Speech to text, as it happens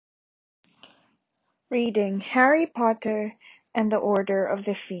Reading Harry Potter and the Order of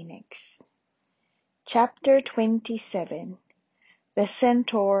the Phoenix. Chapter 27. The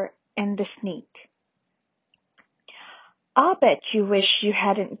Centaur and the Sneak. "I'll bet you wish you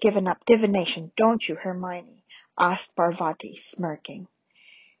hadn't given up divination, don't you, Hermione?" asked Parvati, smirking.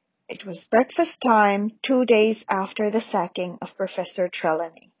 It was breakfast time 2 days after the sacking of Professor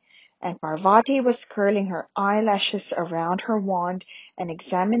Trelawney, and Parvati was curling her eyelashes around her wand and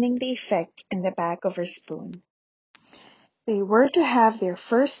examining the effect in the back of her spoon. They were to have their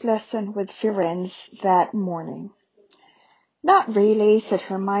first lesson with Firenze that morning. "Not really," said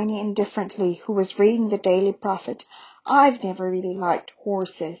Hermione indifferently, who was reading the Daily Prophet. "I've never really liked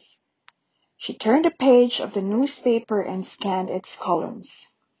horses." She turned a page of the newspaper and scanned its columns.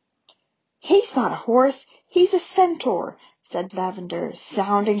 "He's not a horse, he's a centaur," said Lavender,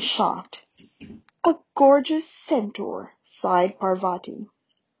 sounding shocked. "A gorgeous centaur," sighed Parvati.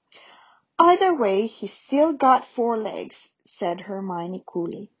 "Either way, he's still got 4 legs," said Hermione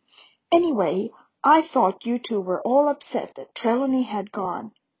coolly. "Anyway, I thought you two were all upset that Trelawney had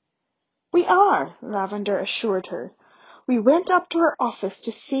gone." "We are," Lavender assured her. "We went up to her office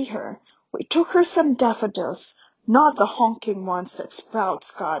to see her. We took her some daffodils, not the honking ones that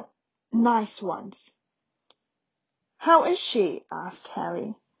Sprouts got. Nice ones." "How is she?" asked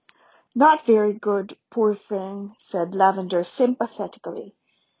Harry. "Not very good, poor thing," said Lavender sympathetically.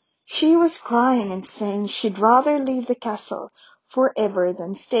 "She was crying and saying she'd rather leave the castle forever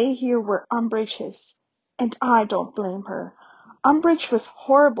than stay here where Umbridge is. And I don't blame her. Umbridge was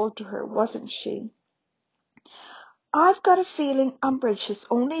horrible to her, wasn't she?" "I've got a feeling Umbridge has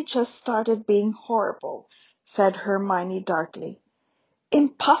only just started being horrible," said Hermione darkly.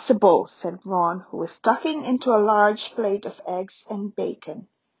 "Impossible," said Ron, who was tucking into a large plate of eggs and bacon.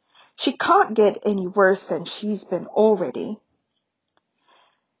 "She can't get any worse than she's been already."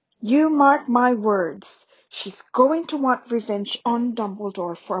 "You mark my words. She's going to want revenge on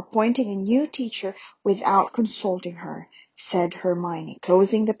Dumbledore for appointing a new teacher without consulting her," said Hermione,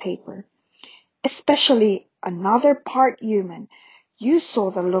 closing the paper. "Especially another part human. You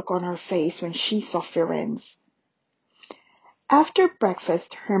saw the look on her face when she saw Firenze." After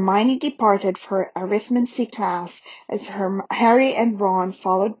breakfast, Hermione departed for her arithmancy class as Harry and Ron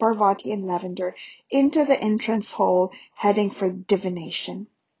followed Parvati and Lavender into the entrance hall, heading for divination.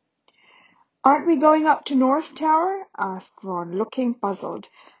 "Aren't we going up to North Tower?" asked Ron, looking puzzled,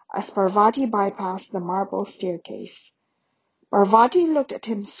 as Parvati bypassed the marble staircase. Parvati looked at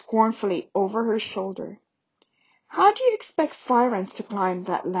him scornfully over her shoulder. "How do you expect Firenze to climb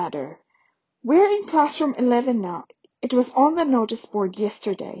that ladder? We're in classroom 11 now. It was on the notice board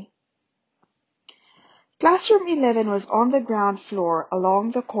yesterday." Classroom 11 was on the ground floor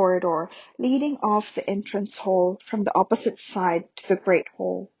along the corridor leading off the entrance hall from the opposite side to the Great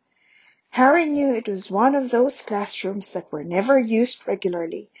Hall. Harry knew it was one of those classrooms that were never used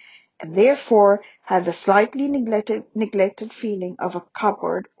regularly, and therefore had the slightly neglected feeling of a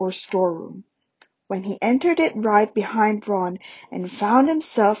cupboard or storeroom. When he entered it right behind Ron and found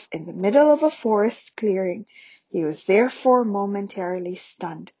himself in the middle of a forest clearing, he was therefore momentarily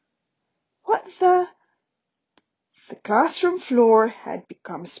stunned. What the? The classroom floor had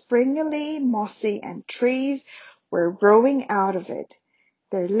become springily mossy and trees were growing out of it.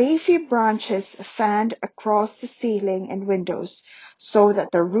 Their leafy branches fanned across the ceiling and windows so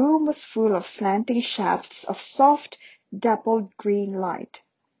that the room was full of slanting shafts of soft, dappled green light.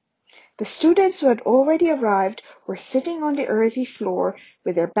 The students who had already arrived were sitting on the earthy floor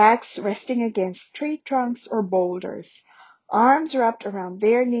with their backs resting against tree trunks or boulders, arms wrapped around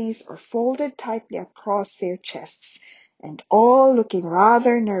their knees or folded tightly across their chests, and all looking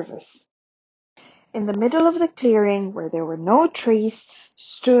rather nervous. In the middle of the clearing, where there were no trees,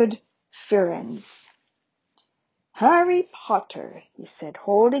 stood Firenze. "Harry Potter," he said,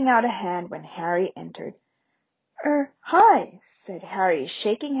 holding out a hand when Harry entered. Hi," said Harry,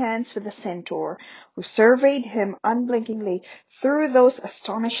 shaking hands with the Centaur, who surveyed him unblinkingly through those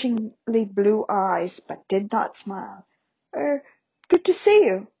astonishingly blue eyes, but did not smile. Good to see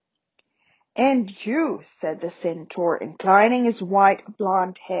you." "And you," said the Centaur, inclining his white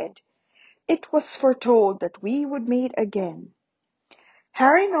blond head. "It was foretold that we would meet again."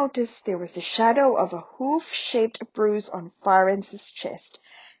 Harry noticed there was the shadow of a hoof-shaped bruise on Firenze's chest.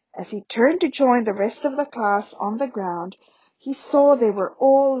 As he turned to join the rest of the class on the ground, he saw they were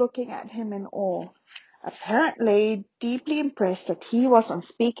all looking at him in awe, apparently deeply impressed that he was on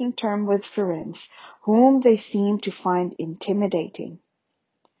speaking terms with Firenze, whom they seemed to find intimidating.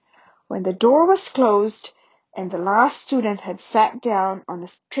 When the door was closed and the last student had sat down on a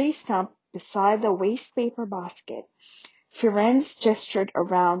tree stump beside the waste paper basket, Firenze gestured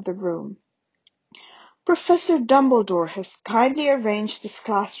around the room. Professor Dumbledore has kindly arranged this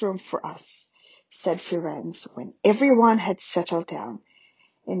classroom for us, said Firenze when everyone had settled down.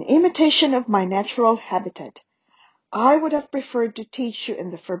 In imitation of my natural habitat, I would have preferred to teach you in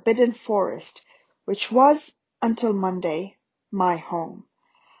the Forbidden Forest, which was, until Monday, my home.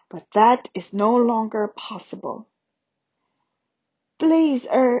 But that is no longer possible. Please,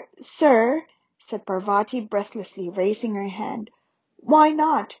 sir, said Parvati breathlessly, raising her hand. Why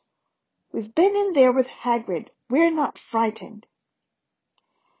not? We've been in there with Hagrid. We're not frightened.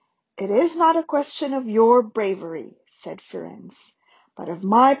 It is not a question of your bravery, said Firenze, but of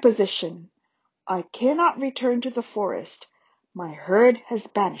my position. I cannot return to the forest. My herd has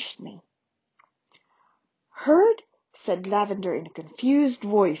banished me. Herd? Said Lavender in a confused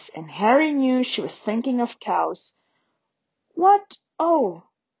voice, and Harry knew she was thinking of cows. What? Oh!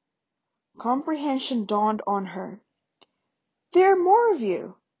 Comprehension dawned on her. There are more of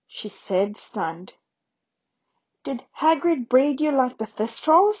you, she said, stunned. Did Hagrid braid you like the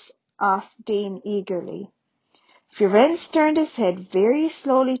Thestrals? Asked Dean eagerly. Firenze turned his head very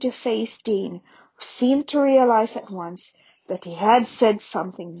slowly to face Dean, who seemed to realize at once that he had said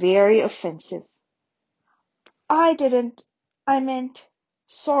something very offensive. I didn't. I meant,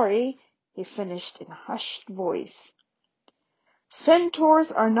 sorry, he finished in a hushed voice.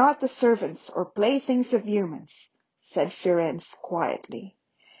 Centaurs are not the servants or playthings of humans, said Firenze quietly.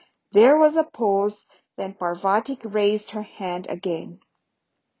 There was a pause, then Parvati raised her hand again.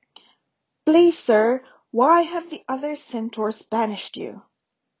 Please, sir, why have the other centaurs banished you?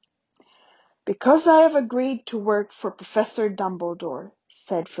 Because I have agreed to work for Professor Dumbledore,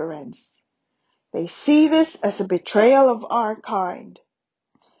 said Firenze. They see this as a betrayal of our kind.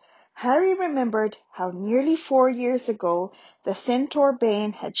 Harry remembered how nearly 4 years ago the Centaur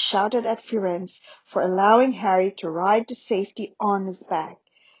Bane had shouted at Firenze for allowing Harry to ride to safety on his back.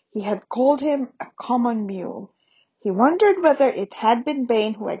 He had called him a common mule. He wondered whether it had been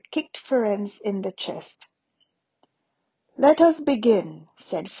Bane who had kicked Firenze in the chest. Let us begin,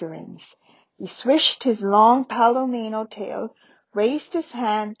 said Firenze. He swished his long palomino tail, raised his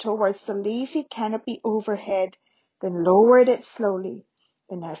hand towards the leafy canopy overhead, then lowered it slowly.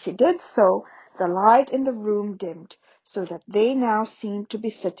 And as he did so, the light in the room dimmed, so that they now seemed to be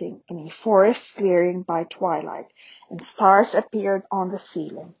sitting in a forest clearing by twilight, and stars appeared on the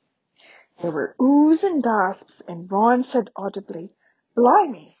ceiling. There were oohs and gasps, and Ron said audibly,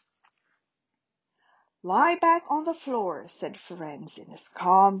 Blimey! Lie back on the floor, said Firenze in his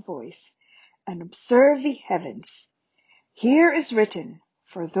calm voice, and observe the heavens. Here is written,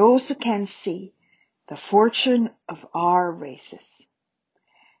 for those who can see, the fortune of our races.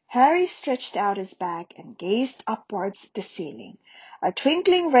 Harry stretched out his back and gazed upwards at the ceiling. A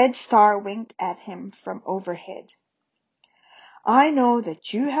twinkling red star winked at him from overhead. I know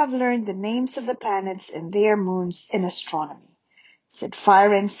that you have learned the names of the planets and their moons in astronomy, said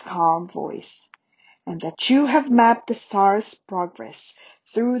Firenze's calm voice, and that you have mapped the stars' progress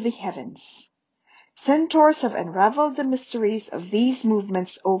through the heavens. Centaurs have unraveled the mysteries of these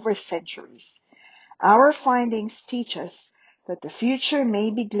movements over centuries. Our findings teach us that the future may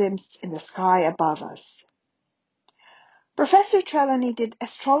be glimpsed in the sky above us. Professor Trelawney did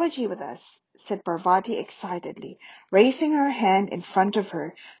astrology with us, said Parvati excitedly, raising her hand in front of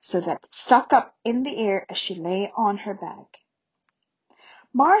her so that it stuck up in the air as she lay on her back.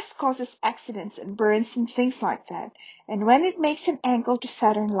 Mars causes accidents and burns and things like that, and when it makes an angle to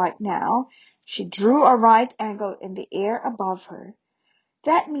Saturn like now, she drew a right angle in the air above her.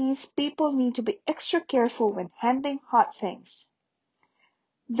 That means people need to be extra careful when handling hot things.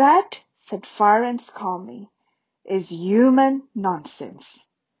 That, said Firenze calmly, is human nonsense.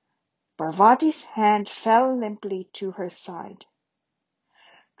 Parvati's hand fell limply to her side.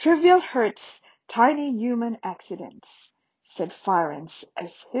 Trivial hurts, tiny human accidents, said Firenze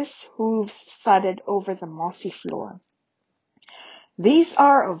as his hooves thudded over the mossy floor. These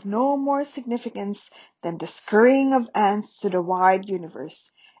are of no more significance than the scurrying of ants to the wide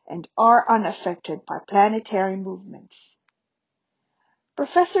universe, and are unaffected by planetary movements.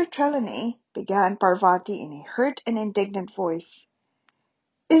 Professor Trelawney, began Parvati in a hurt and indignant voice,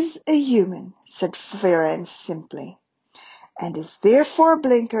 is a human, said Firenze simply, and is therefore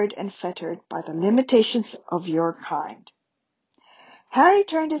blinkered and fettered by the limitations of your kind. Harry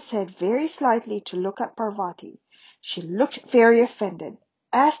turned his head very slightly to look at Parvati. She looked very offended,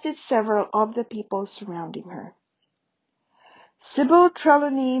 as did several of the people surrounding her. Sybil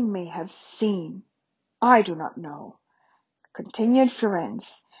Trelawney may have seen. I do not know, continued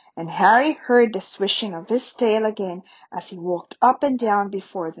Firenze, and Harry heard the swishing of his tail again as he walked up and down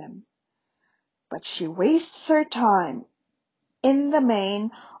before them. But she wastes her time, in the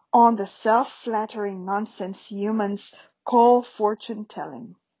main, on the self-flattering nonsense humans call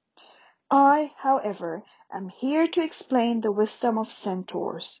fortune-telling. I, however, am here to explain the wisdom of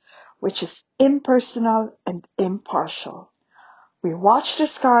centaurs, which is impersonal and impartial. We watch the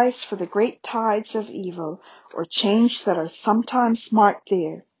skies for the great tides of evil or change that are sometimes marked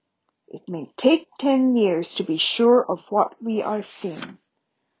there. It may take 10 years to be sure of what we are seeing.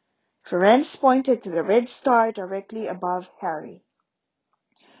 Ferenc pointed to the red star directly above Harry.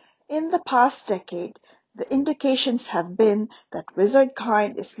 In the past decade, the indications have been that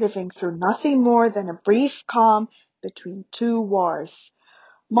wizardkind is living through nothing more than a brief calm between two wars.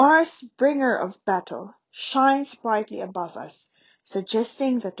 Mars, bringer of battle, shines brightly above us,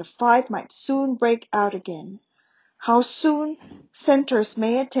 suggesting that the fight might soon break out again. How soon, centaurs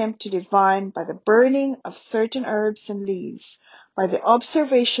may attempt to divine by the burning of certain herbs and leaves, by the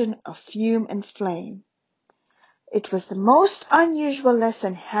observation of fume and flame. It was the most unusual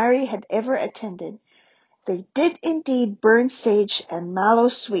lesson Harry had ever attended. They did indeed burn sage and mallow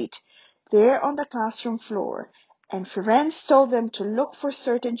sweet there on the classroom floor, and Ferenc told them to look for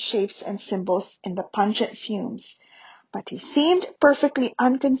certain shapes and symbols in the pungent fumes. But he seemed perfectly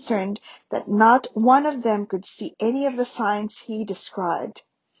unconcerned that not one of them could see any of the signs he described,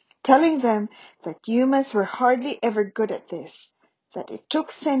 telling them that humans were hardly ever good at this, that it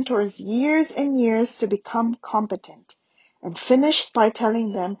took centaurs years and years to become competent, and finished by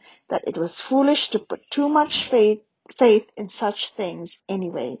telling them that it was foolish to put too much faith in such things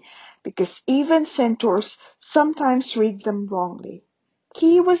anyway, because even centaurs sometimes read them wrongly.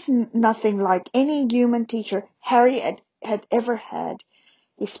 He was nothing like any human teacher Harry had ever had.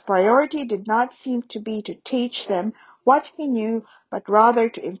 His priority did not seem to be to teach them what he knew, but rather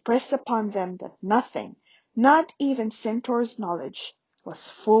to impress upon them that nothing, not even Centaur's knowledge, was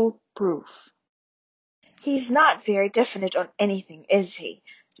foolproof. "He's not very definite on anything, is he?"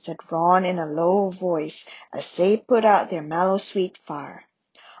 said Ron in a low voice as they put out their mallow-sweet fire.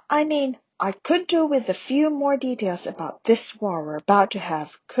 "I mean, I could do with a few more details about this war we're about to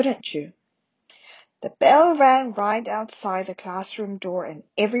have, couldn't you?" The bell rang right outside the classroom door and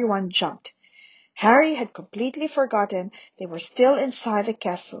everyone jumped. Harry had completely forgotten they were still inside the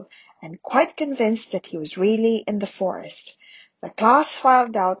castle and quite convinced that he was really in the forest. The class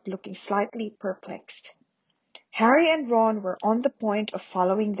filed out looking slightly perplexed. Harry and Ron were on the point of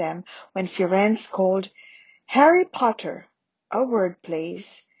following them when Firenze called, "Harry Potter, a word,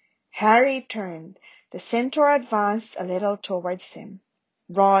 please." Harry turned. The centaur advanced a little towards him.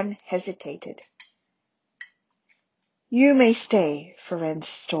 Ron hesitated. "You may stay,"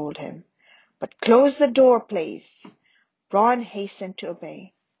 Firenze told him, "but close the door, please." Ron hastened to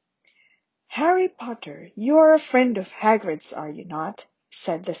obey. "Harry Potter, you are a friend of Hagrid's, are you not?"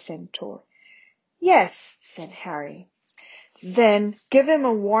 said the centaur. "Yes," said Harry. "Then give him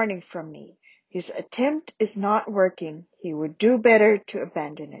a warning from me. His attempt is not working. He would do better to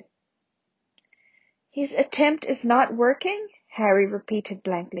abandon it." "His attempt is not working?" Harry repeated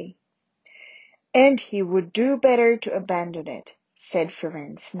blankly. "And he would do better to abandon it," said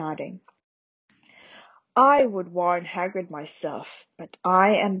Firenze, nodding. "I would warn Hagrid myself, but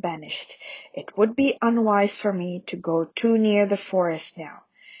I am banished. It would be unwise for me to go too near the forest now.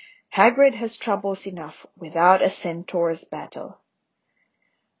 Hagrid has troubles enough without a centaur's battle."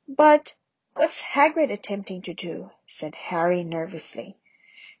 "But what's Hagrid attempting to do?" said Harry nervously.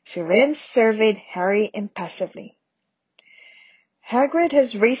 Firenze surveyed Harry impassively. "Hagrid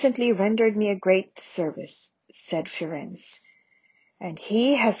has recently rendered me a great service," said Firenze, "and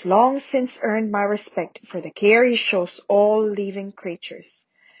he has long since earned my respect for the care he shows all living creatures.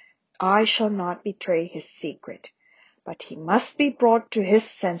 I shall not betray his secret, but he must be brought to his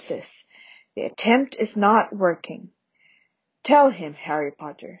senses. The attempt is not working. Tell him, Harry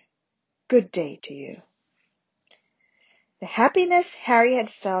Potter. Good day to you." The happiness Harry had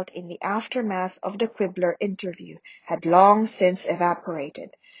felt in the aftermath of the Quibbler interview had long since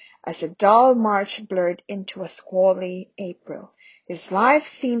evaporated. As a dull March blurred into a squally April, his life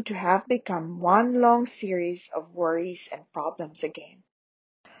seemed to have become one long series of worries and problems again.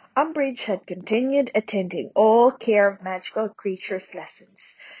 Umbridge had continued attending all care of magical creatures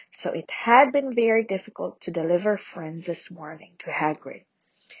lessons, so it had been very difficult to deliver Firenze's warning to Hagrid.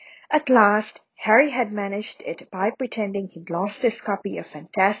 At last, Harry had managed it by pretending he'd lost his copy of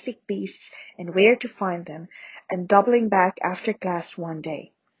Fantastic Beasts and Where to Find Them, and doubling back after class one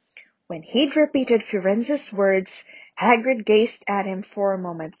day. When he'd repeated Firenze's words, Hagrid gazed at him for a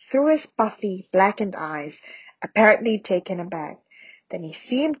moment through his puffy, blackened eyes, apparently taken aback. Then he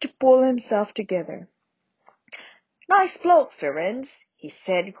seemed to pull himself together. "Nice bloke, Firenze," he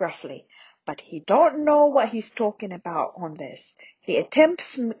said gruffly, but he don't know what he's talking about on this. The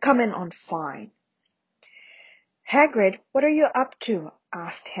attempt's coming on fine." "Hagrid, what are you up to?"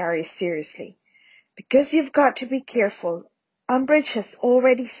 asked Harry seriously. "Because you've got to be careful. Umbridge has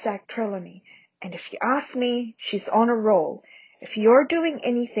already sacked Trelawney, and if you ask me, she's on a roll. If you're doing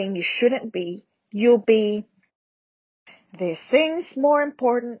anything you shouldn't be, you'll be—" "There's things more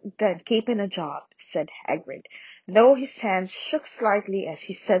important than keeping a job," said Hagrid, though his hands shook slightly as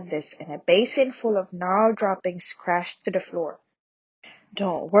he said this, and a basin full of gnarled droppings crashed to the floor.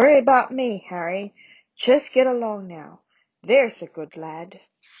 "Don't worry about me, Harry. Just get along now. There's a good lad."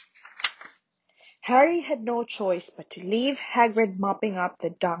 Harry had no choice but to leave Hagrid mopping up the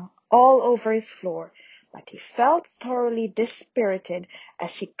dung all over his floor, but he felt thoroughly dispirited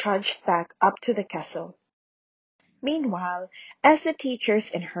as he trudged back up to the castle. Meanwhile, as the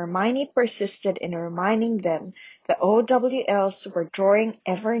teachers and Hermione persisted in reminding them, the OWLs were drawing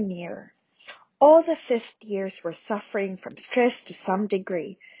ever nearer. All the fifth years were suffering from stress to some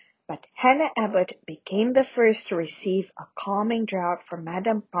degree, but Hannah Abbott became the first to receive a calming draught from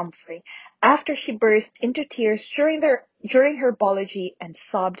Madame Pomfrey after she burst into tears during her biology and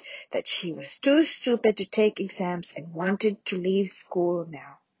sobbed that she was too stupid to take exams and wanted to leave school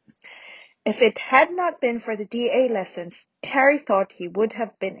now. If it had not been for the DA lessons, Harry thought he would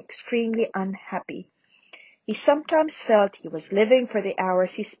have been extremely unhappy. He sometimes felt he was living for the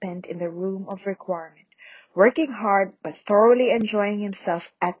hours he spent in the room of requirement, working hard but thoroughly enjoying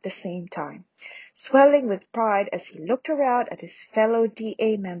himself at the same time, swelling with pride as he looked around at his fellow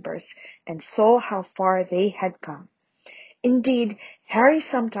DA members and saw how far they had come. Indeed, Harry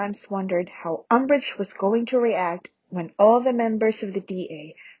sometimes wondered how Umbridge was going to react when all the members of the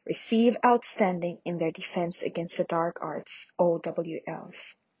DA receive outstanding in their defense against the dark arts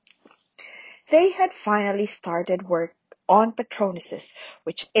OWLs. They had finally started work on Patronuses,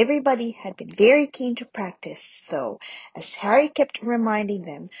 which everybody had been very keen to practice, though, as Harry kept reminding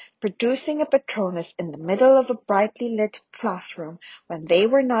them, producing a Patronus in the middle of a brightly lit classroom when they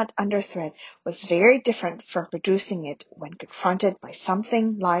were not under threat was very different from producing it when confronted by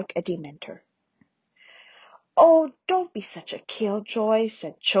something like a Dementor. "Oh, don't be such a killjoy,"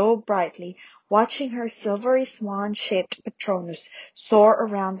 said Jo brightly, watching her silvery swan-shaped Patronus soar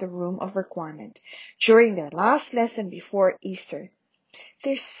around the room of requirement, during their last lesson before Easter.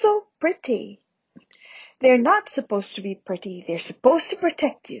 "They're so pretty." "They're not supposed to be pretty. They're supposed to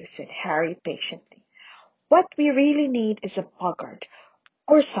protect you," said Harry patiently. "What we really need is a boggart,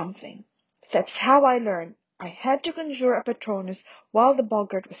 or something. That's how I learned. I had to conjure a Patronus while the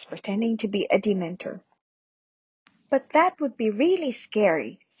boggart was pretending to be a Dementor." "But that would be really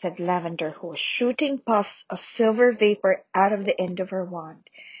scary," said Lavender, who was shooting puffs of silver vapor out of the end of her wand.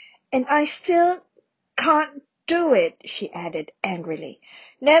 "And I still can't do it," she added angrily.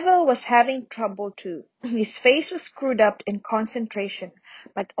 Neville was having trouble too. His face was screwed up in concentration,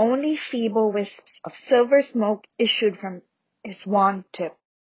 but only feeble wisps of silver smoke issued from his wand tip.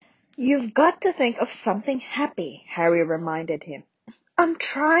 "You've got to think of something happy," Harry reminded him. "I'm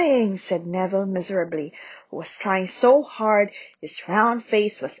trying," said Neville miserably, who was trying so hard his round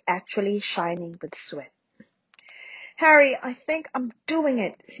face was actually shining with sweat. "Harry, I think I'm doing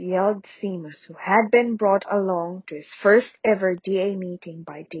it," yelled Seamus, who had been brought along to his first ever DA meeting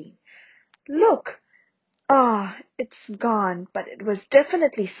by Dean. "Look! Ah, it's gone, but it was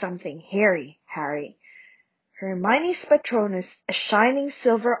definitely something hairy, Harry." Hermione's Patronus, a shining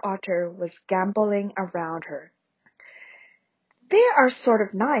silver otter, was gambolling around her. "They are sort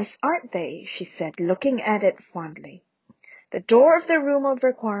of nice, aren't they?" she said, looking at it fondly. The door of the room of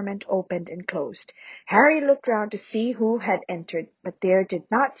requirement opened and closed. Harry looked round to see who had entered, but there did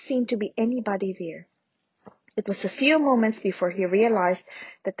not seem to be anybody there. It was a few moments before he realized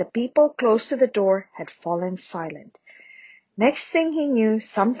that the people close to the door had fallen silent. Next thing he knew,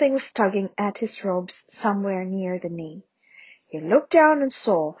 something was tugging at his robes somewhere near the knee. He looked down and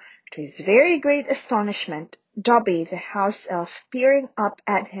saw, to his very great astonishment, Dobby the house elf peering up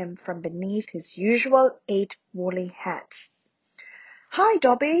at him from beneath his usual 8 woolly hats. "Hi,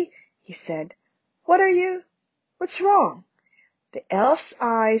 Dobby," he said. What's wrong?" The elf's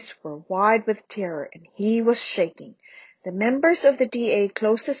eyes were wide with terror, and he was shaking. The members of the DA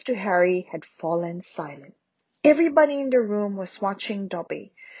closest to Harry had fallen silent. Everybody in the room was watching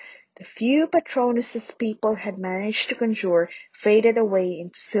Dobby. The few Patronuses people had managed to conjure faded away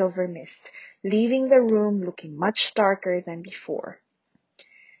into silver mist, leaving the room looking much darker than before.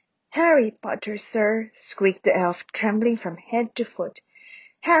 "Harry Potter, sir," squeaked the elf, trembling from head to foot.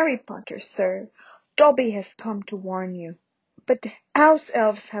 "Harry Potter, sir. Dobby has come to warn you. But the house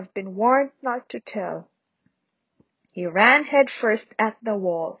elves have been warned not to tell." He ran head first at the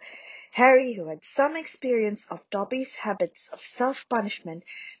wall. Harry, who had some experience of Dobby's habits of self-punishment,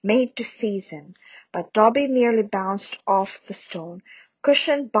 made to seize him, but Dobby merely bounced off the stone,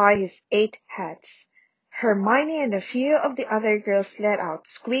 cushioned by his 8 hats. Hermione and a few of the other girls let out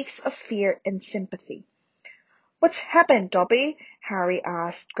squeaks of fear and sympathy. "What's happened, Dobby?" Harry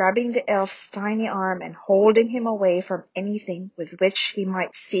asked, grabbing the elf's tiny arm and holding him away from anything with which he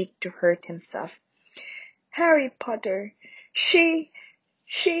might seek to hurt himself. "Harry Potter, she—"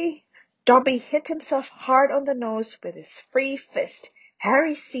 Dobby hit himself hard on the nose with his free fist.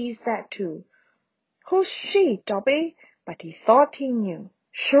 Harry seized that too. "Who's she, Dobby?" But he thought he knew.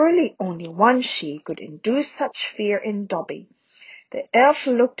 Surely only one she could induce such fear in Dobby. The elf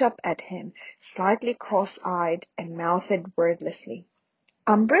looked up at him, slightly cross-eyed, and mouthed wordlessly.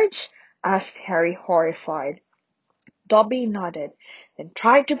 "Umbridge?" asked Harry, horrified. Dobby nodded, then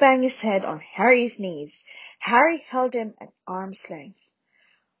tried to bang his head on Harry's knees. Harry held him at arm's length.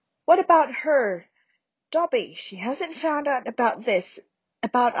 "What about her, Dobby? She hasn't found out about us,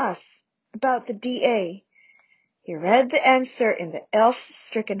 about the DA." He read the answer in the elf's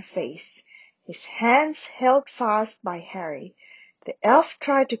stricken face. His hands held fast by Harry. The elf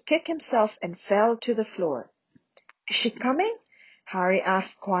tried to kick himself and fell to the floor. "Is she coming?" Harry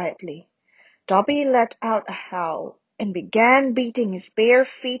asked quietly. Dobby let out a howl and began beating his bare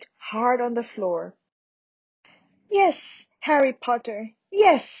feet hard on the floor. "Yes, Harry Potter,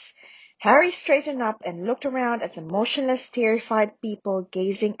 yes!" Harry straightened up and looked around at the motionless, terrified people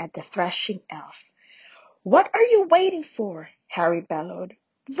gazing at the thrashing elf. "What are you waiting for?" Harry bellowed.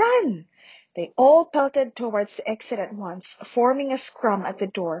 "Run!" They all pelted towards the exit at once, forming a scrum at the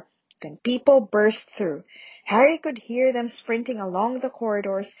door. Then people burst through. Harry could hear them sprinting along the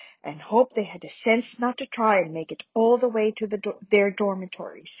corridors and hoped they had the sense not to try and make it all the way to their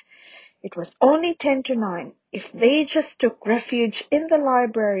dormitories. It was only 10 to 9. If they just took refuge in the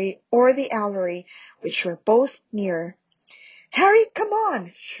library or the owlery, which were both nearer. "Harry, come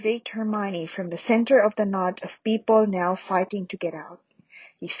on!" shrieked Hermione from the center of the knot of people now fighting to get out.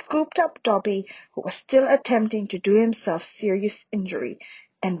 He scooped up Dobby, who was still attempting to do himself serious injury,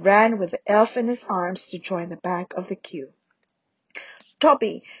 and ran with the elf in his arms to join the back of the queue.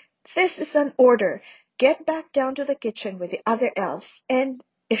 "Dobby, this is an order. Get back down to the kitchen with the other elves, and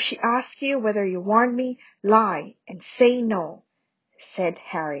if she asks you whether you warned me, lie and say no," said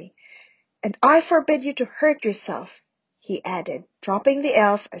Harry. "And I forbid you to hurt yourself," he added, dropping the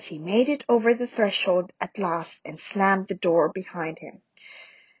elf as he made it over the threshold at last and slammed the door behind him.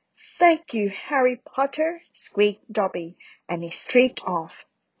 "Thank you, Harry Potter," squeaked Dobby, and he streaked off.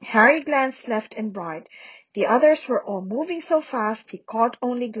 Harry glanced left and right. The others were all moving so fast he caught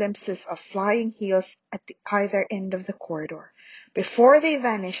only glimpses of flying heels at either end of the corridor. Before they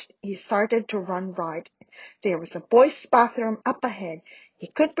vanished, he started to run right. There was a boys' bathroom up ahead. He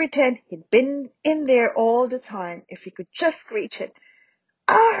could pretend he'd been in there all the time if he could just reach it.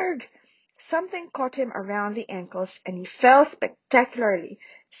 Arg! Something caught him around the ankles, and he fell spectacularly,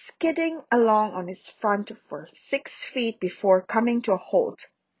 skidding along on his front for 6 feet before coming to a halt.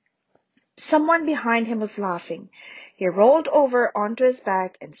 Someone behind him was laughing. He rolled over onto his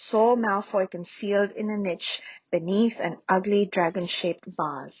back and saw Malfoy concealed in a niche beneath an ugly dragon-shaped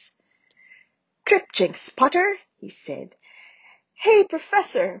vase. "Tripjinks, Potter," he said. "Hey,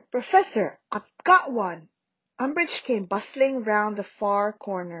 Professor, I've got one." Umbridge came bustling round the far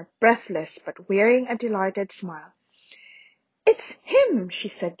corner, breathless but wearing a delighted smile. "It's him," she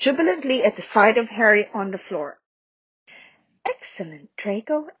said jubilantly at the sight of Harry on the floor. "Excellent,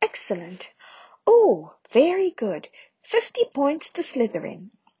 Draco, excellent. Oh, very good. 50 points to Slytherin.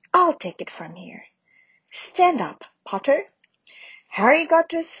 I'll take it from here. Stand up, Potter." Harry got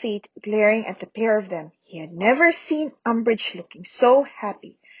to his feet, glaring at the pair of them. He had never seen Umbridge looking so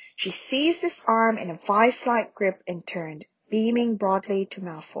happy. She seized his arm in a vice-like grip and turned, beaming broadly to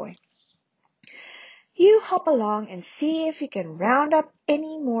Malfoy. "You hop along and see if you can round up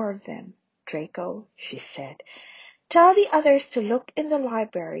any more of them, Draco," she said. "Tell the others to look in the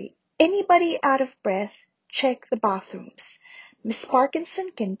library. Anybody out of breath, check the bathrooms. Miss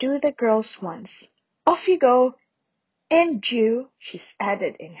Parkinson can do the girls' ones. Off you go. And you," she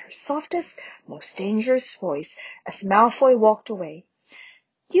added in her softest, most dangerous voice as Malfoy walked away,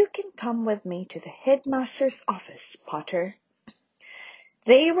 "you can come with me to the headmaster's office, Potter."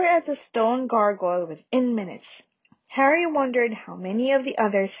 They were at the stone gargoyle within minutes. Harry wondered how many of the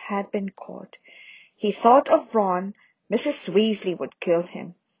others had been caught. He thought of Ron. Mrs. Weasley would kill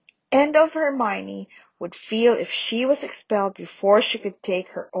him. And of Hermione, would feel if she was expelled before she could take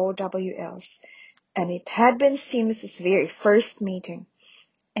her OWLs. And it had been Seamus's very first meeting.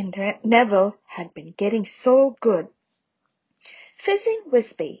 And Neville had been getting so good. "Fizzing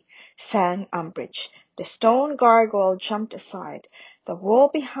Wisby," sang Umbridge. The stone gargoyle jumped aside. The wall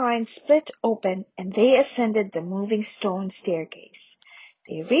behind split open, and they ascended the moving stone staircase.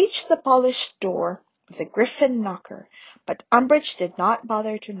 They reached the polished door with the griffin knocker, but Umbridge did not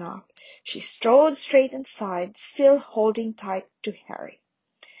bother to knock. She strode straight inside, still holding tight to Harry.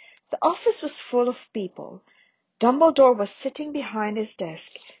 The office was full of people. Dumbledore was sitting behind his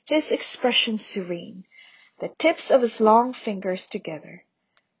desk, his expression serene, the tips of his long fingers together.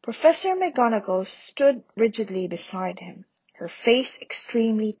 Professor McGonagall stood rigidly beside him, her face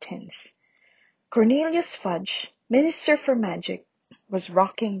extremely tense. Cornelius Fudge, Minister for Magic, was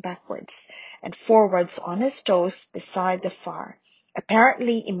rocking backwards and forwards on his toes beside the fire,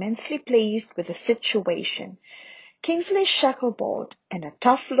 apparently immensely pleased with the situation. Kingsley Shacklebolt and a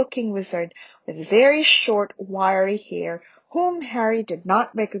tough-looking wizard with very short, wiry hair, whom Harry did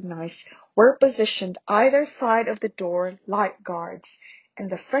not recognize, were positioned either side of the door like guards, and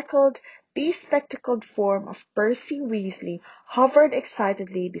the freckled, bespectacled form of Percy Weasley hovered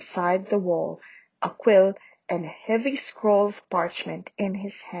excitedly beside the wall, a quill and a heavy scroll of parchment in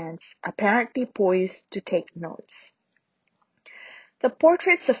his hands, apparently poised to take notes. The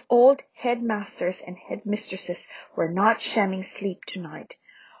portraits of old headmasters and headmistresses were not shamming sleep tonight.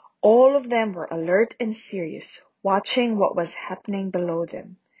 All of them were alert and serious, watching what was happening below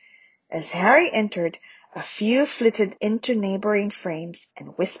them. As Harry entered, a few flitted into neighboring frames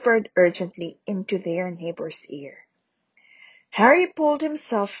and whispered urgently into their neighbor's ear. Harry pulled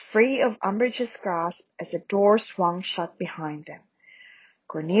himself free of Umbridge's grasp as the door swung shut behind them.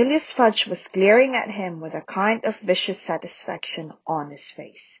 Cornelius Fudge was glaring at him with a kind of vicious satisfaction on his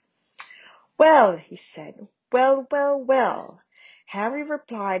face. "Well," he said, "well, well, well." Harry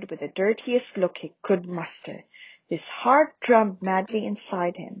replied with the dirtiest look he could muster. His heart drummed madly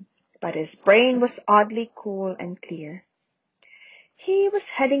inside him, but his brain was oddly cool and clear. "He was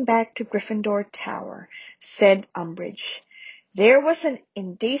heading back to Gryffindor Tower," said Umbridge. There was an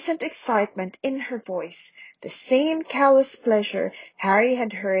indecent excitement in her voice, the same callous pleasure Harry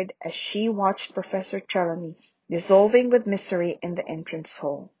had heard as she watched Professor Trelawney dissolving with misery in the entrance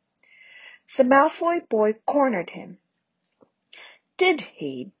hall. The Malfoy boy cornered him. "Did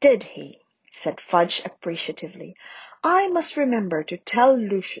he? Did he?" said Fudge appreciatively. "I must remember to tell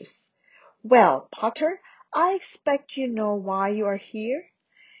Lucius. Well, Potter, I expect you know why you are here?"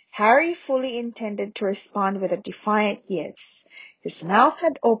 Harry fully intended to respond with a defiant yes. His mouth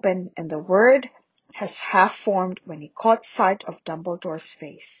had opened, and the word was half formed when he caught sight of Dumbledore's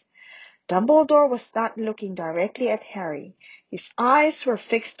face. Dumbledore was not looking directly at Harry. His eyes were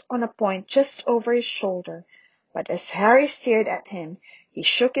fixed on a point just over his shoulder, but as Harry stared at him, he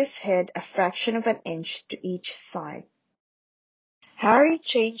shook his head a fraction of an inch to each side. Harry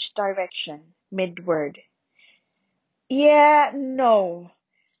changed direction mid-word. "Yeah, no."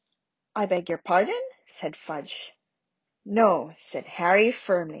 "I beg your pardon?" said Fudge. "No," said Harry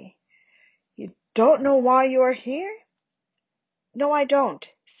firmly. "You don't know why you are here?" "No, I don't,"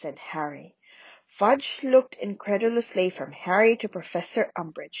 said Harry. Fudge looked incredulously from Harry to Professor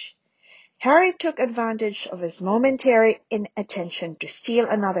Umbridge. Harry took advantage of his momentary inattention to steal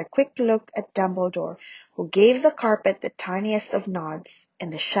another quick look at Dumbledore, who gave the carpet the tiniest of nods, in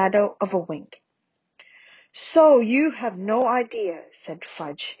the shadow of a wink. "So you have no idea," said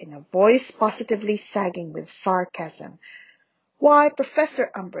Fudge, in a voice positively sagging with sarcasm, "why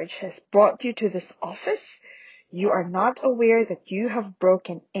Professor Umbridge has brought you to this office? You are not aware that you have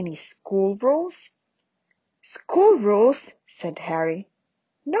broken any school rules?" "School rules?" said Harry.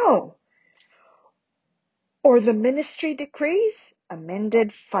 "No." "Or the ministry decrees?"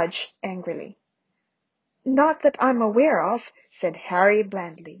 amended Fudge angrily. "Not that I'm aware of," said Harry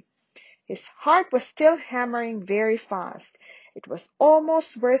blandly. His heart was still hammering very fast. It was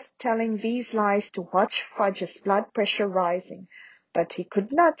almost worth telling these lies to watch Fudge's blood pressure rising, but he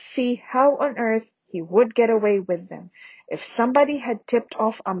could not see how on earth he would get away with them. If somebody had tipped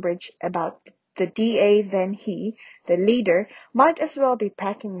off Umbridge about the DA, then he, the leader, might as well be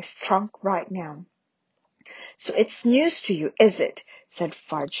packing his trunk right now. "So it's news to you, is it?" said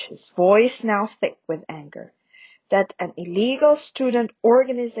Fudge, his voice now thick with anger. "That an illegal student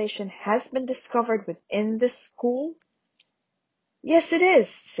organization has been discovered within this school?" "Yes, it is,"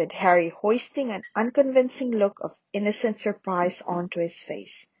 said Harry, hoisting an unconvincing look of innocent surprise onto his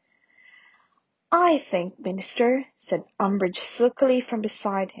face. "I think, Minister," said Umbridge silkily from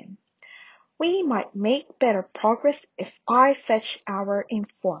beside him, "we might make better progress if I fetch our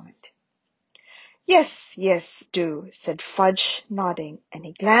informant." "Yes, yes, do," said Fudge, nodding, and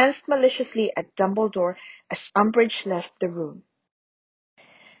he glanced maliciously at Dumbledore as Umbridge left the room.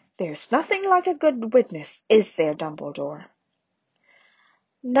 "There's nothing like a good witness, is there, Dumbledore?"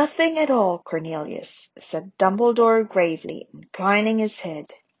 Nothing at all, Cornelius, said Dumbledore gravely, inclining his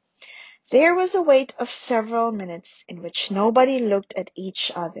head. There was a wait of several minutes in which nobody looked at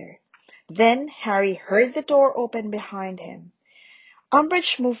each other. Then Harry heard the door open behind him.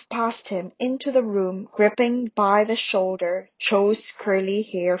 Umbridge moved past him into the room, gripping by the shoulder Cho's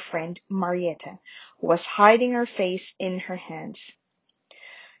curly-hair friend Marietta, who was hiding her face in her hands.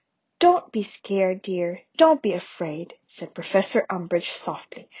 "Don't be scared, dear. Don't be afraid," said Professor Umbridge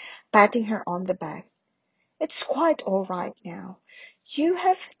softly, patting her on the back. "It's quite all right now. You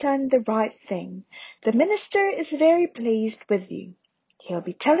have done the right thing. The minister is very pleased with you. He'll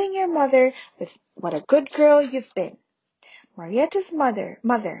be telling your mother what a good girl you've been. Marietta's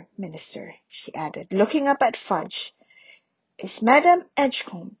mother, minister," she added, looking up at Fudge, "is Madame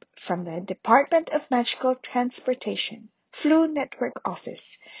Edgecombe from the Department of Magical Transportation, Floo Network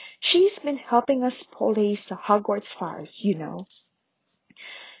Office. She's been helping us police the Hogwarts fires, you know."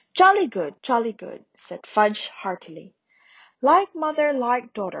 Jolly good," said Fudge heartily. "Like mother,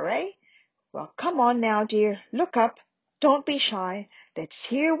 like daughter, eh? Well, come on now, dear. Look up. Don't be shy. Let's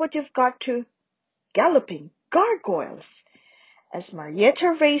hear what you've got to. Galloping gargoyles!" As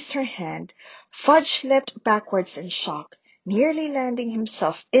Marietta raised her hand, Fudge leapt backwards in shock, nearly landing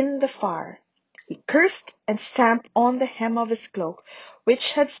himself in the fire. He cursed and stamped on the hem of his cloak,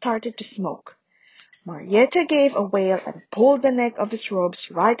 which had started to smoke. Marietta gave a wail and pulled the neck of his robes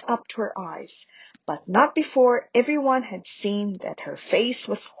right up to her eyes, but not before everyone had seen that her face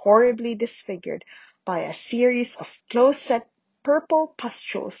was horribly disfigured by a series of close-set purple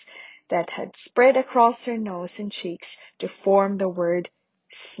pustules that had spread across her nose and cheeks to form the word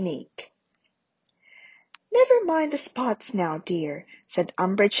sneak. "Never mind the spots now, dear," said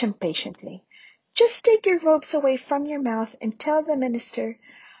Umbridge impatiently. "Just take your robes away from your mouth and tell the minister—"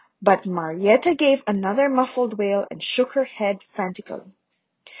 But Marietta gave another muffled wail and shook her head frantically.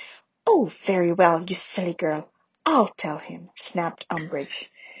 "Oh, very well, you silly girl. I'll tell him," snapped Umbridge.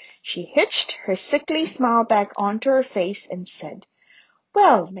 She hitched her sickly smile back onto her face and said,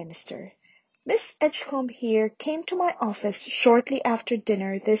 "Well, minister, Miss Edgecombe here came to my office shortly after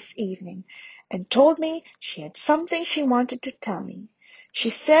dinner this evening and told me she had something she wanted to tell me. She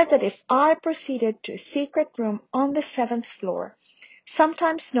said that if I proceeded to a secret room on the 7th floor,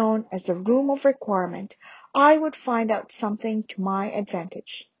 sometimes known as the Room of Requirement, I would find out something to my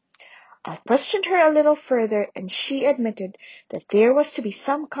advantage. I questioned her a little further, and she admitted that there was to be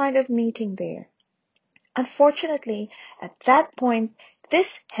some kind of meeting there. Unfortunately, at that point,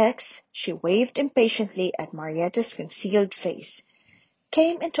 this hex," she waved impatiently at Marietta's concealed face,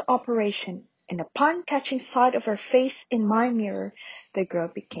 "came into operation, and upon catching sight of her face in my mirror, the girl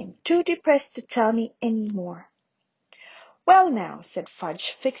became too depressed to tell me any more." "Well now," said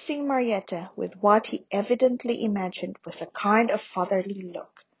Fudge, fixing Marietta with what he evidently imagined was a kind of fatherly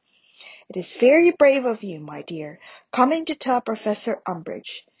look. "It is very brave of you, my dear, coming to tell Professor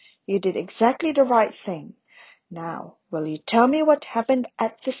Umbridge. You did exactly the right thing. Now, will you tell me what happened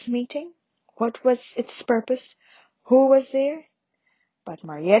at this meeting? What was its purpose? Who was there?" But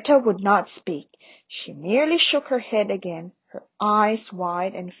Marietta would not speak. She merely shook her head again, her eyes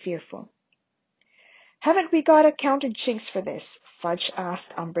wide and fearful. "Haven't we got a counted jinx for this?" Fudge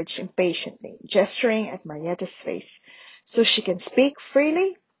asked Umbridge impatiently, gesturing at Marietta's face. "So she can speak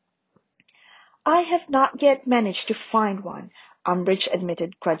freely?" "I have not yet managed to find one," Umbridge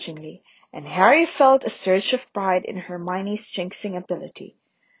admitted grudgingly, and Harry felt a surge of pride in Hermione's jinxing ability.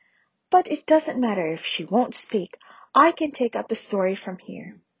 "But it doesn't matter if she won't speak. I can take up the story from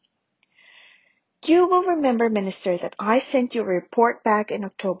here. You will remember, Minister, that I sent you a report back in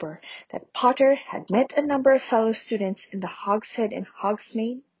October that Potter had met a number of fellow students in the Hogshead and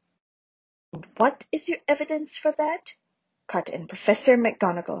Hogsmeade. And what is your evidence for that?" cut in Professor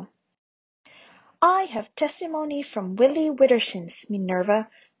McGonagall. "I have testimony from Willie Wittershins, Minerva,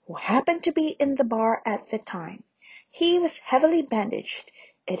 who happened to be in the bar at the time. He was heavily bandaged,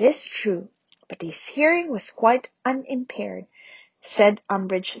 it is true, but his hearing was quite unimpaired," said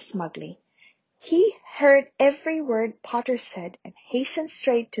Umbridge smugly. "He heard every word Potter said and hastened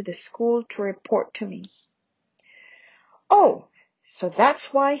straight to the school to report to me." "Oh, so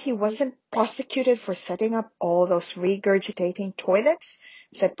that's why he wasn't prosecuted for setting up all those regurgitating toilets?"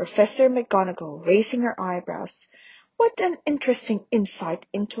 said Professor McGonagall, raising her eyebrows. "What an interesting insight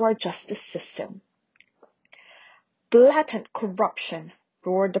into our justice system." "Blatant corruption!"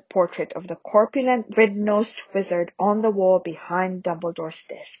 roared the portrait of the corpulent, red-nosed wizard on the wall behind Dumbledore's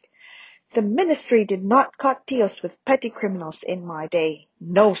desk. "The ministry did not cut deals with petty criminals in my day.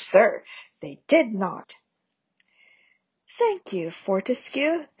 No, sir, they did not." "Thank you,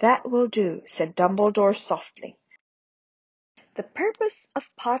 Fortescue. That will do," said Dumbledore softly. The purpose of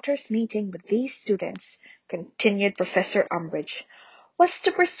Potter's meeting with these students, continued Professor Umbridge, was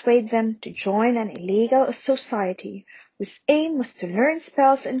to persuade them to join an illegal society whose aim was to learn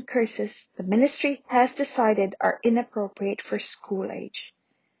spells and curses the ministry has decided are inappropriate for school age.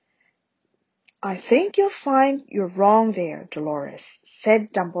 "I think you'll find you're wrong there, Dolores,"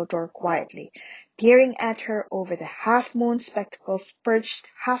 said Dumbledore quietly, peering at her over the half-moon spectacles perched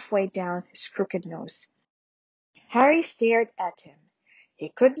halfway down his crooked nose. Harry stared at him. He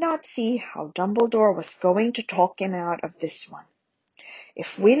could not see how Dumbledore was going to talk him out of this one.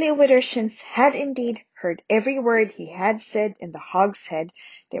 If Willie Withershins had indeed heard every word he had said in the hogshead,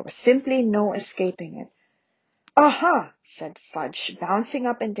 there was simply no escaping it. "Aha!" said Fudge, bouncing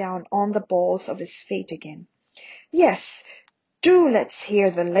up and down on the balls of his feet again. "Yes, do let's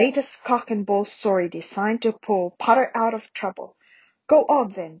hear the latest cock and bull story designed to pull Potter out of trouble. Go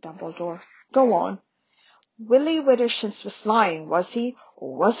on then, Dumbledore, go on. Willie Withershins was lying, was he?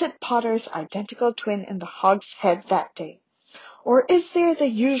 Or was it Potter's identical twin in the hogshead that day? Or is there the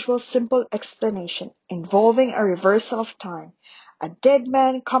usual simple explanation involving a reversal of time, a dead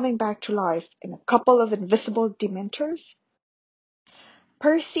man coming back to life, and a couple of invisible dementors?"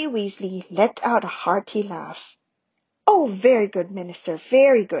 Percy Weasley let out a hearty laugh. "Oh, very good, Minister,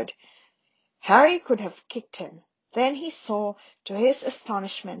 very good." Harry could have kicked him. Then he saw, to his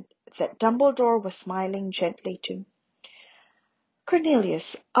astonishment, that Dumbledore was smiling gently too.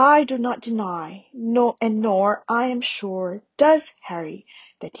 "Cornelius, I do not deny, nor, I am sure, does Harry,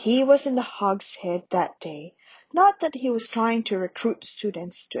 that he was in the hogshead that day. Not that he was trying to recruit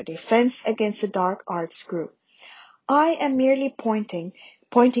students to a defense against the dark arts group. I am merely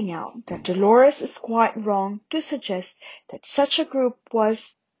pointing out that Dolores is quite wrong to suggest that such a group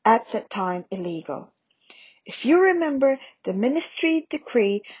was at that time illegal. If you remember, the ministry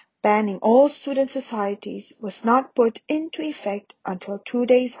decree banning all student societies was not put into effect until 2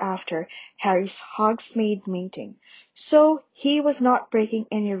 days after Harry's Hogsmeade meeting, so he was not breaking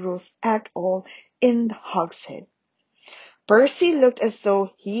any rules at all in the hogshead. Percy looked as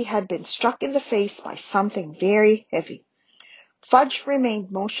though he had been struck in the face by something very heavy. Fudge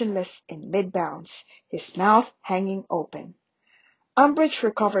remained motionless in mid-bounce, his mouth hanging open. Umbridge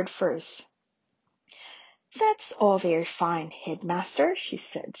recovered first. "That's all very fine, Headmaster," she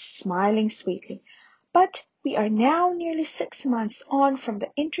said, smiling sweetly, "but we are now nearly 6 months on from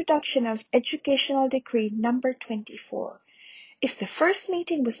the introduction of Educational Decree number 24. If the first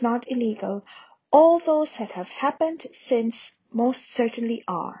meeting was not illegal, all those that have happened since most certainly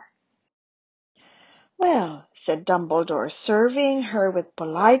are." "Well," said Dumbledore, surveying her with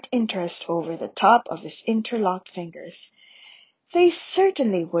polite interest over the top of his interlocked fingers, "they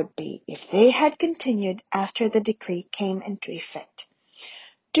certainly would be if they had continued after the decree came into effect.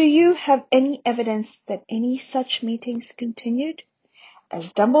 Do you have any evidence that any such meetings continued?"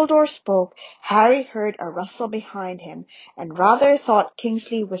 As Dumbledore spoke, Harry heard a rustle behind him, and rather thought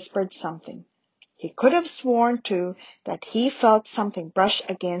Kingsley whispered something. He could have sworn, too, that he felt something brush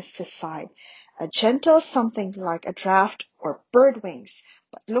against his side, a gentle something like a draught or bird wings,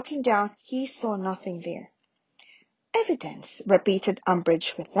 but looking down he saw nothing there. "Evidence," repeated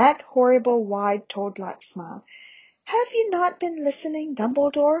Umbridge with that horrible wide toad-like smile. "Have you not been listening,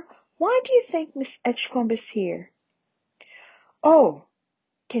 Dumbledore? Why do you think Miss Edgecombe is here?" "Oh,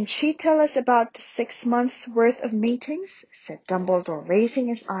 can she tell us about the 6 months' worth of meetings?" said Dumbledore, raising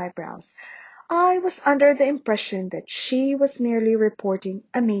his eyebrows. "I was under the impression that she was merely reporting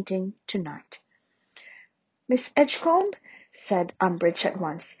a meeting tonight." "Miss Edgecombe," said Umbridge at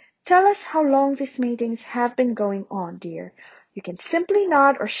once, "tell us how long these meetings have been going on, dear. You can simply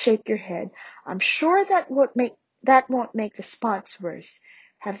nod or shake your head. I'm sure that won't make the spots worse.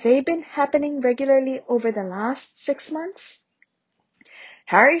 Have they been happening regularly over the last 6 months?"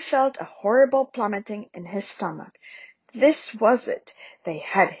 Harry felt a horrible plummeting in his stomach. This was it. They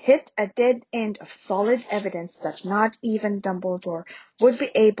had hit a dead end of solid evidence that not even Dumbledore would be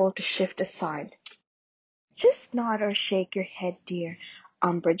able to shift aside. "Just nod or shake your head, dear,"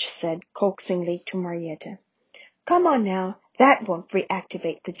 Umbridge said coaxingly to Marietta. "Come on now, that won't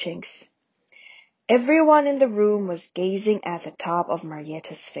reactivate the jinx." Everyone in the room was gazing at the top of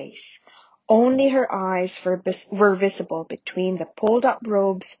Marietta's face. Only her eyes were visible between the pulled-up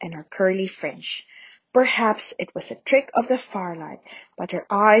robes and her curly fringe. Perhaps it was a trick of the firelight, but her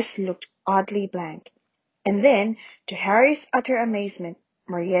eyes looked oddly blank. And then, to Harry's utter amazement,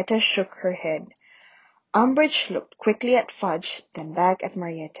 Marietta shook her head. Umbridge looked quickly at Fudge, then back at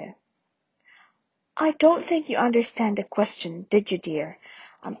Marietta. "I don't think you understand the question, did you, dear?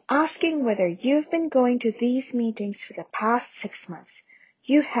 I'm asking whether you've been going to these meetings for the past 6 months.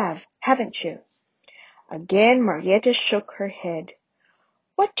 You have, haven't you?" Again Marietta shook her head.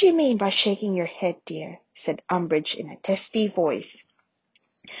 "What do you mean by shaking your head, dear?" said Umbridge in a testy voice.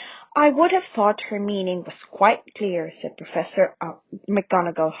 "I would have thought her meaning was quite clear," said Professor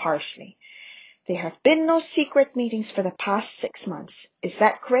McGonagall harshly. "There have been no secret meetings for the past 6 months. Is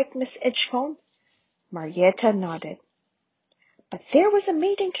that correct, Miss Edgecombe?" Marietta nodded. "But there was a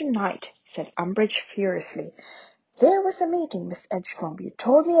meeting tonight," said Umbridge furiously. "There was a meeting, Miss Edgecombe. You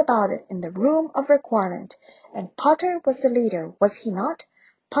told me about it in the room of requirement. And Potter was the leader, was he not?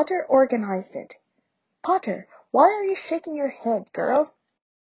 Potter organized it." "Potter, why are you shaking your head, girl?"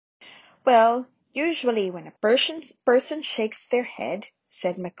 "Well, usually when a person shakes their head,"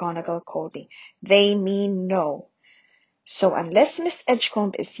 said McGonagall coldly, "they mean no. So unless Miss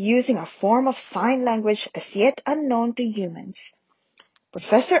Edgecombe is using a form of sign language as yet unknown to humans."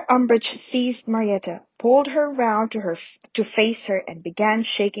 Professor Umbridge seized Marietta, pulled her round to face her, and began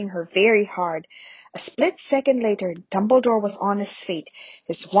shaking her very hard. A split second later, Dumbledore was on his feet,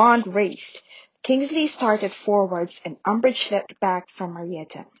 his wand raised. Kingsley started forwards, and Umbridge stepped back from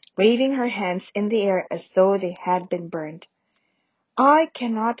Marietta, waving her hands in the air as though they had been burned. "I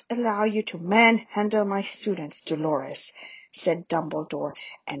cannot allow you to manhandle my students, Dolores," said Dumbledore,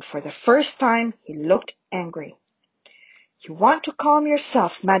 and for the first time he looked angry. "You want to calm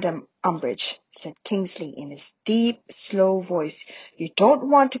yourself, Madam Umbridge," said Kingsley in his deep, slow voice. "You don't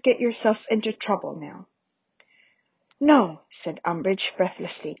want to get yourself into trouble now." "No," said Umbridge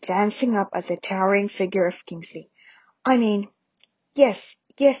breathlessly, glancing up at the towering figure of Kingsley. "I mean, yes,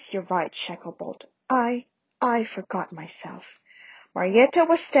 you're right, Shacklebolt. I forgot myself." Marietta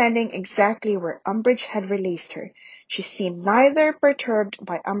was standing exactly where Umbridge had released her. She seemed neither perturbed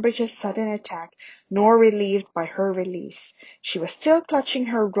by Umbridge's sudden attack nor relieved by her release. She was still clutching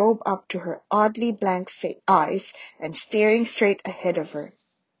her robe up to her oddly blank eyes and staring straight ahead of her.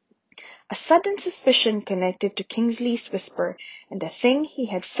 A sudden suspicion connected to Kingsley's whisper and the thing he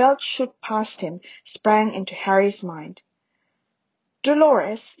had felt shoot past him sprang into Harry's mind.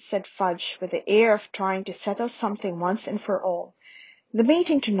 "Dolores," said Fudge, with the air of trying to settle something once and for all, "the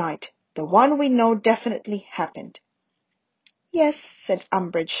meeting tonight, the one we know definitely happened." "Yes," said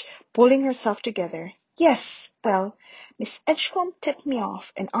Umbridge, pulling herself together. "Yes. Well, Miss Edgecombe tipped me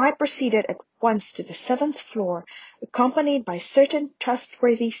off, and I proceeded at once to the 7th floor, accompanied by certain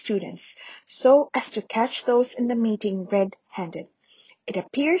trustworthy students, so as to catch those in the meeting red-handed. It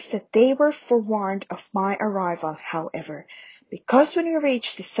appears that they were forewarned of my arrival, however, because when we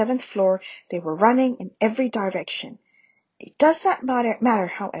reached the 7th floor they were running in every direction. It does not matter,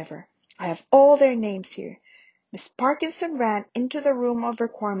 however. I have all their names here. Miss Parkinson ran into the room of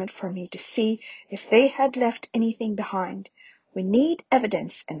requirement for me to see if they had left anything behind. We need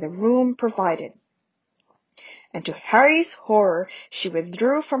evidence, and the room provided." And to Harry's horror, she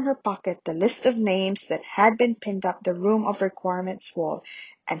withdrew from her pocket the list of names that had been pinned up the room of requirement's wall,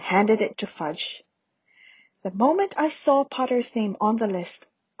 and handed it to Fudge. "The moment I saw Potter's name on the list,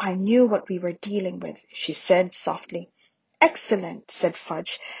 I knew what we were dealing with," she said softly. "Excellent," said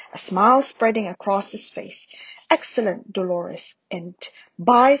Fudge, a smile spreading across his face. "Excellent, Dolores, and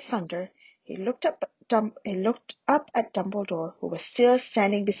by thunder!" He looked up at Dumbledore, who was still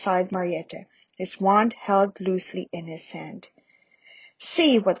standing beside Marietta, his wand held loosely in his hand.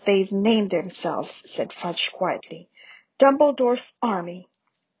 "See what they've named themselves," said Fudge quietly. "Dumbledore's Army."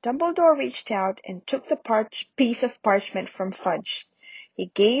 Dumbledore reached out and took the piece of parchment from Fudge. He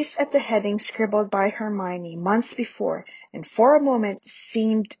gazed at the heading scribbled by Hermione months before, and for a moment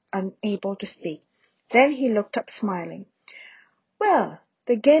seemed unable to speak. Then he looked up smiling. "Well,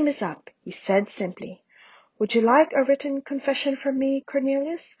 the game is up," he said simply. "Would you like a written confession from me,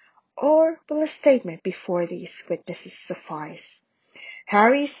 Cornelius? Or will a statement before these witnesses suffice?"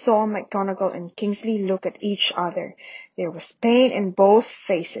 Harry saw McGonagall and Kingsley look at each other. There was pain in both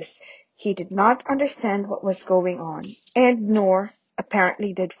faces. He did not understand what was going on, and nor,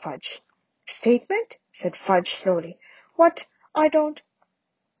 apparently, did Fudge. "Statement?" said Fudge slowly. "What? I don't—"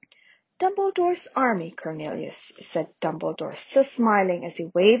 "Dumbledore's Army, Cornelius," said Dumbledore, still smiling as he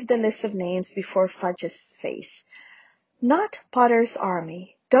waved the list of names before Fudge's face. "Not Potter's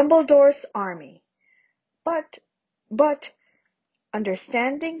Army. Dumbledore's Army. But—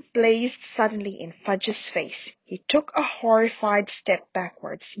 Understanding blazed suddenly in Fudge's face. He took a horrified step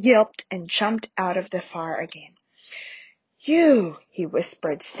backwards, yelped, and jumped out of the fire again. "You!" he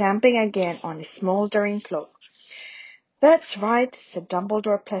whispered, stamping again on his smoldering cloak. "That's right," said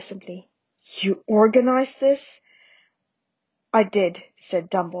Dumbledore pleasantly. "You organized this?" "I did," said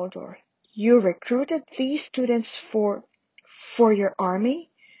Dumbledore. "You recruited these students for your army?"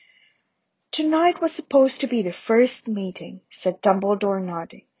 "Tonight was supposed to be the first meeting," said Dumbledore,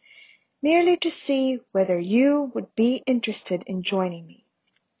 nodding. merely to see whether you would be interested in joining me.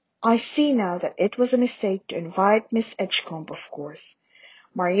 I see now that it was a mistake to invite Miss Edgecombe, of course."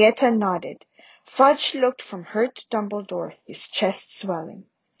 Marietta nodded. Fudge looked from her to Dumbledore, his chest swelling.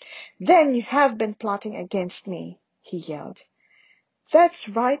 "Then you have been plotting against me," he yelled. "That's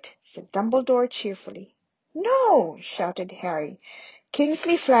right," said Dumbledore cheerfully. "No!" shouted Harry.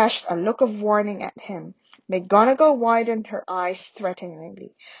 Kingsley flashed a look of warning at him. McGonagall widened her eyes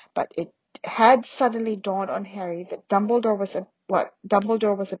threateningly, but it had suddenly dawned on Harry that what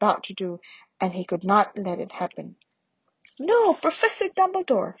Dumbledore was about to do, and he could not let it happen. "No, Professor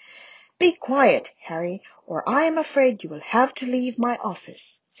Dumbledore!" "Be quiet, Harry, or I am afraid you will have to leave my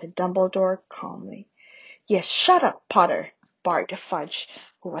office," said Dumbledore calmly. "Yes, shut up, Potter," barked Fudge,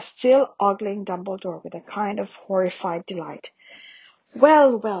 who was still ogling Dumbledore with a kind of horrified delight.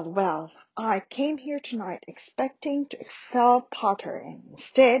 "Well, well, well, I came here tonight expecting to expel Potter, and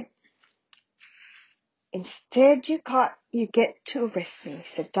instead you get to arrest me,"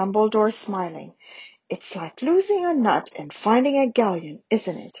 said Dumbledore, smiling. "It's like losing a nut and finding a galleon,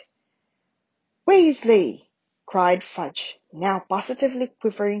 isn't it?" "Weasley!" cried Fudge, now positively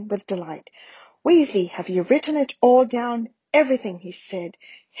quivering with delight. "Weasley, have you written it all down? Everything he said?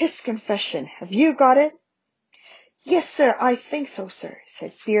 His confession? Have you got it?" "Yes, sir, I think so, sir,"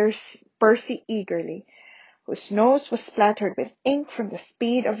 said Percy eagerly, whose nose was splattered with ink from the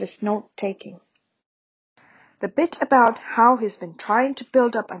speed of his note-taking. "The bit about how he's been trying to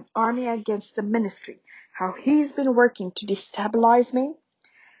build up an army against the Ministry, how he's been working to destabilize me?"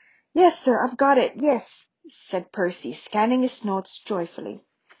 "Yes, sir, I've got it, yes," said Percy, scanning his notes joyfully.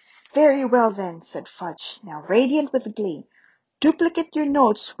 "Very well, then," said Fudge, now radiant with glee. "Duplicate your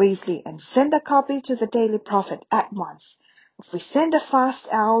notes, Weasley, and send a copy to the Daily Prophet at once. If we send a fast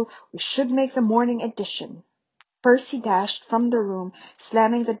owl, we should make the morning edition." Percy dashed from the room,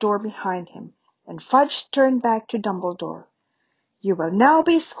 slamming the door behind him, and Fudge turned back to Dumbledore. "You will now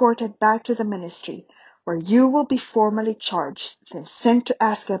be escorted back to the Ministry, where you will be formally charged, then sent to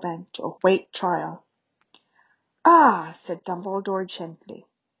Azkaban to await trial." "Ah," said Dumbledore gently.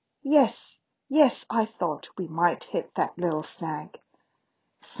 Yes, yes, I thought we might hit that little snag."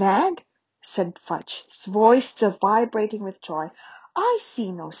 "Snag?" said Fudge, his voice still vibrating with joy. "I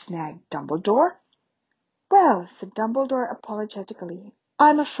see no snag, Dumbledore." "Well," said Dumbledore apologetically,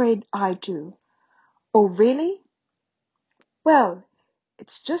 "I'm afraid I do." "Oh, really?" "Well,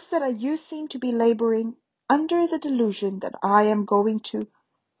 it's just that you seem to be laboring under the delusion that I am going to,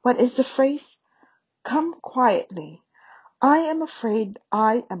 what is the phrase? Come quietly. I am afraid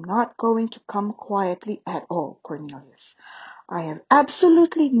I am not going to come quietly at all, Cornelius. I have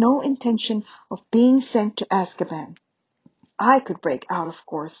absolutely no intention of being sent to Azkaban. I could break out, of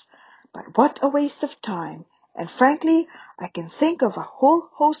course, but what a waste of time, and frankly, I can think of a whole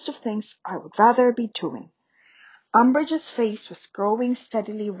host of things I would rather be doing. Umbridge's face was growing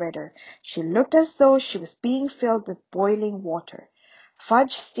steadily redder. She looked as though she was being filled with boiling water.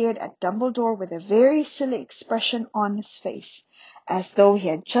 Fudge stared at Dumbledore with a very silly expression on his face, as though he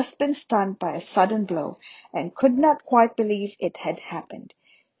had just been stunned by a sudden blow, and could not quite believe it had happened.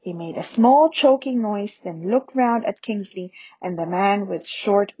 He made a small choking noise, then looked round at Kingsley and the man with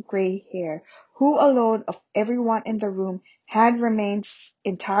short grey hair, who alone of everyone in the room had remained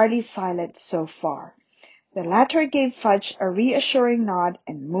entirely silent so far. The latter gave Fudge a reassuring nod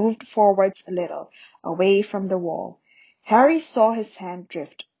and moved forwards a little, away from the wall. Harry saw his hand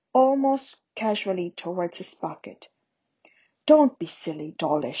drift, almost casually, towards his pocket. "Don't be silly,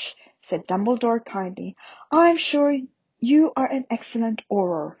 Dawlish," said Dumbledore kindly. "I'm sure you are an excellent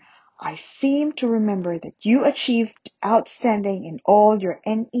orar. I seem to remember that you achieved outstanding in all your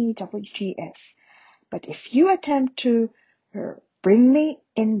NEWGS. But if you attempt to bring me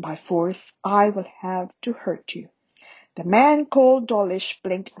in by force, I will have to hurt you." The man called Dawlish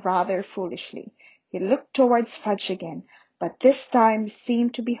blinked rather foolishly. He looked towards Fudge again, but this time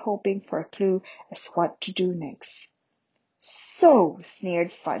seemed to be hoping for a clue as what to do next. "So,"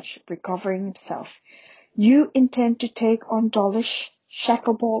 sneered Fudge, recovering himself, "you intend to take on Dawlish,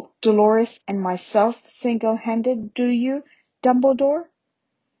 Shacklebolt, Dolores, and myself single-handed, do you, Dumbledore?"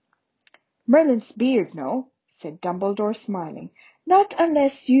 "Merlin's beard, no," said Dumbledore, smiling. "Not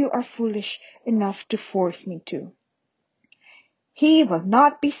unless you are foolish enough to force me to." "He will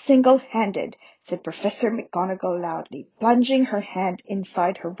not be single-handed," said Professor McGonagall loudly, plunging her hand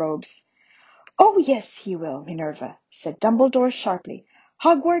inside her robes. "Oh, yes, he will, Minerva," said Dumbledore sharply.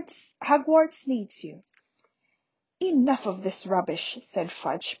 Hogwarts needs you." "Enough of this rubbish," said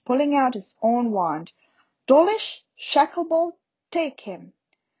Fudge, pulling out his own wand. "Dawlish, Shacklebolt, take him."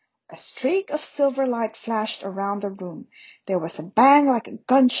 A streak of silver light flashed around the room. There was a bang like a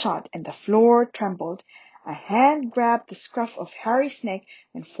gunshot, and the floor trembled. A hand grabbed the scruff of Harry's neck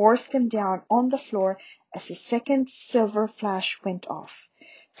and forced him down on the floor as a second silver flash went off.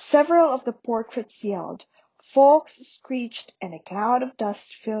 Several of the portraits yelled. Fawkes screeched, and a cloud of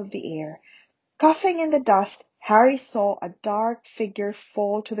dust filled the air. Coughing in the dust, Harry saw a dark figure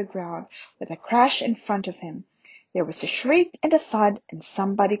fall to the ground with a crash in front of him. There was a shriek and a thud, and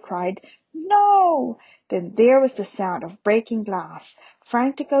somebody cried, "No!" Then there was the sound of breaking glass,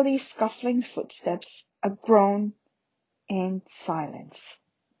 frantically scuffling footsteps, a groan, and silence.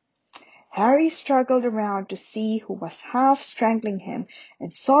 Harry struggled around to see who was half strangling him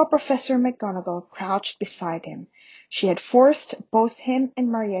and saw Professor McGonagall crouched beside him. She had forced both him and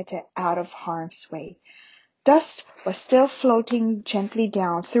Marietta out of harm's way. Dust was still floating gently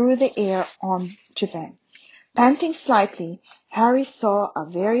down through the air on to them. Panting slightly, Harry saw a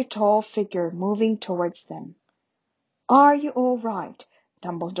very tall figure moving towards them. "Are you all right?"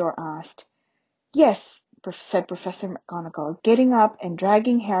 Dumbledore asked. "Yes," said Professor McGonagall, getting up and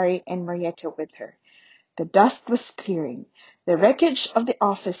dragging Harry and Marietta with her. The dust was clearing. The wreckage of the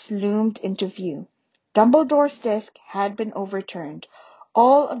office loomed into view. Dumbledore's desk had been overturned.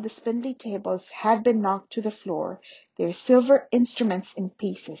 All of the spindly tables had been knocked to the floor, their silver instruments in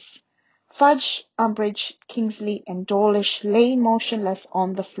pieces. Fudge, Umbridge, Kingsley, and Dawlish lay motionless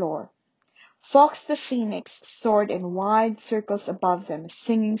on the floor. Fawkes the Phoenix soared in wide circles above them,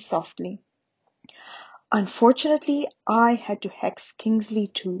 singing softly. "Unfortunately, I had to hex Kingsley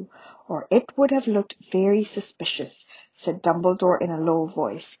too, or it would have looked very suspicious," said Dumbledore in a low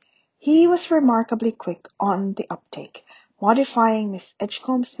voice. He was remarkably quick on the uptake, modifying Miss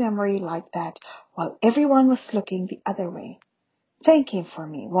Edgecombe's memory like that while everyone was looking the other way. "Thank him for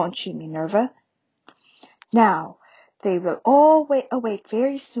me, won't you, Minerva? Now, they will all awake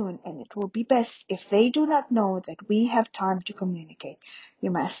very soon, and it will be best if they do not know that we have time to communicate.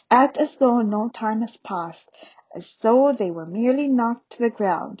 You must act as though no time has passed, as though they were merely knocked to the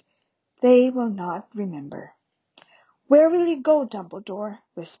ground. They will not remember." "Where will you go, Dumbledore?"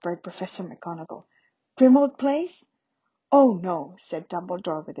 whispered Professor McGonagall. "Grimmauld Place?" "Oh, no," said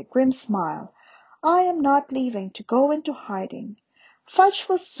Dumbledore with a grim smile. "I am not leaving to go into hiding. Fudge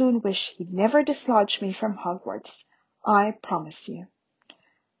will soon wish he'd never dislodged me from Hogwarts, I promise you."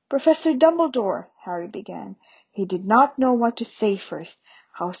 "Professor Dumbledore," Harry began. He did not know what to say first,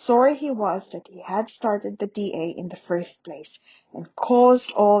 how sorry he was that he had started the D.A. in the first place, and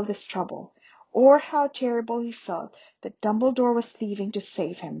caused all this trouble, or how terrible he felt that Dumbledore was leaving to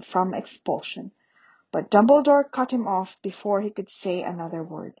save him from expulsion. But Dumbledore cut him off before he could say another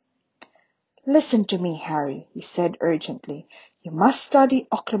word. "Listen to me, Harry," he said urgently. "You must study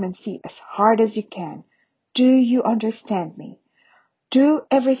occlumency as hard as you can. Do you understand me? Do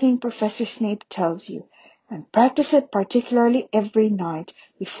everything Professor Snape tells you, and practice it particularly every night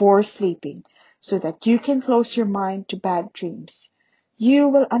before sleeping, so that you can close your mind to bad dreams. You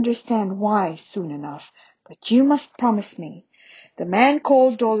will understand why soon enough, but you must promise me." The man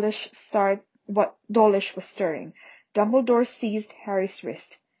called Dawlish Dawlish was stirring. Dumbledore seized Harry's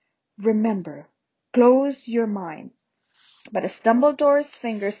wrist. "Remember, close your mind." But as Dumbledore's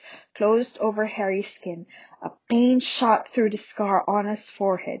fingers closed over Harry's skin, a pain shot through the scar on his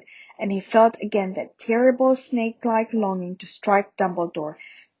forehead, and he felt again that terrible snake-like longing to strike Dumbledore,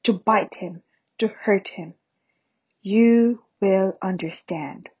 to bite him, to hurt him. "You will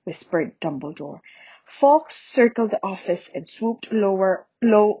understand," whispered Dumbledore. Fawkes circled the office and swooped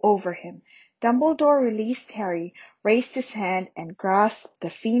low over him. Dumbledore released Harry, raised his hand, and grasped the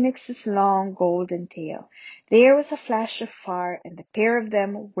phoenix's long golden tail. There was a flash of fire, and the pair of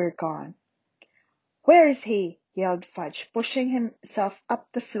them were gone. "Where is he?" yelled Fudge, pushing himself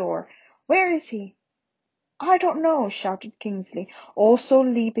up the floor. "Where is he?" "I don't know," shouted Kingsley, also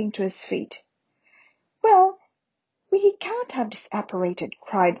leaping to his feet. "Well, we can't have this apparated,"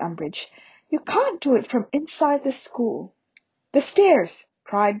 cried Umbridge. "You can't do it from inside the school." "The stairs!"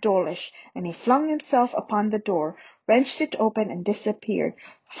 cried Dawlish, and he flung himself upon the door, wrenched it open, and disappeared,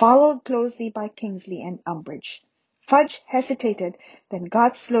 followed closely by Kingsley and Umbridge. Fudge hesitated, then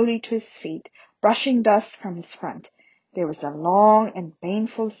got slowly to his feet, brushing dust from his front. There was a long and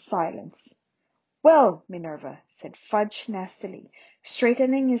painful silence. "Well, Minerva," said Fudge nastily,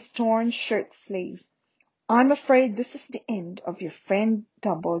 straightening his torn shirt sleeve, "I'm afraid this is the end of your friend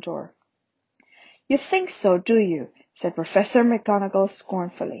Dumbledore." "You think so, do you?" said Professor McGonagall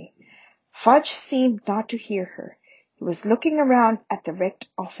scornfully. Fudge seemed not to hear her. He was looking around at the wrecked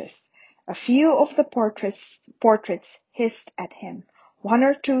office. A few of the portraits hissed at him. One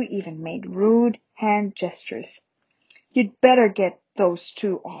or two even made rude hand gestures. "You'd better get those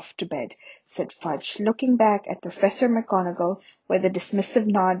two off to bed," said Fudge, looking back at Professor McGonagall with a dismissive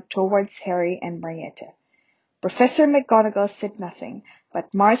nod towards Harry and Marietta. Professor McGonagall said nothing,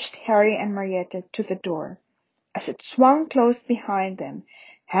 but marched Harry and Marietta to the door. As it swung closed behind them,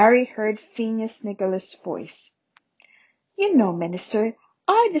 Harry heard Phineas Nicholas' voice. "You know, Minister,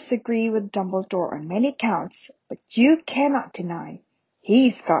 I disagree with Dumbledore on many counts, but you cannot deny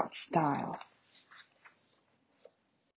he's got style."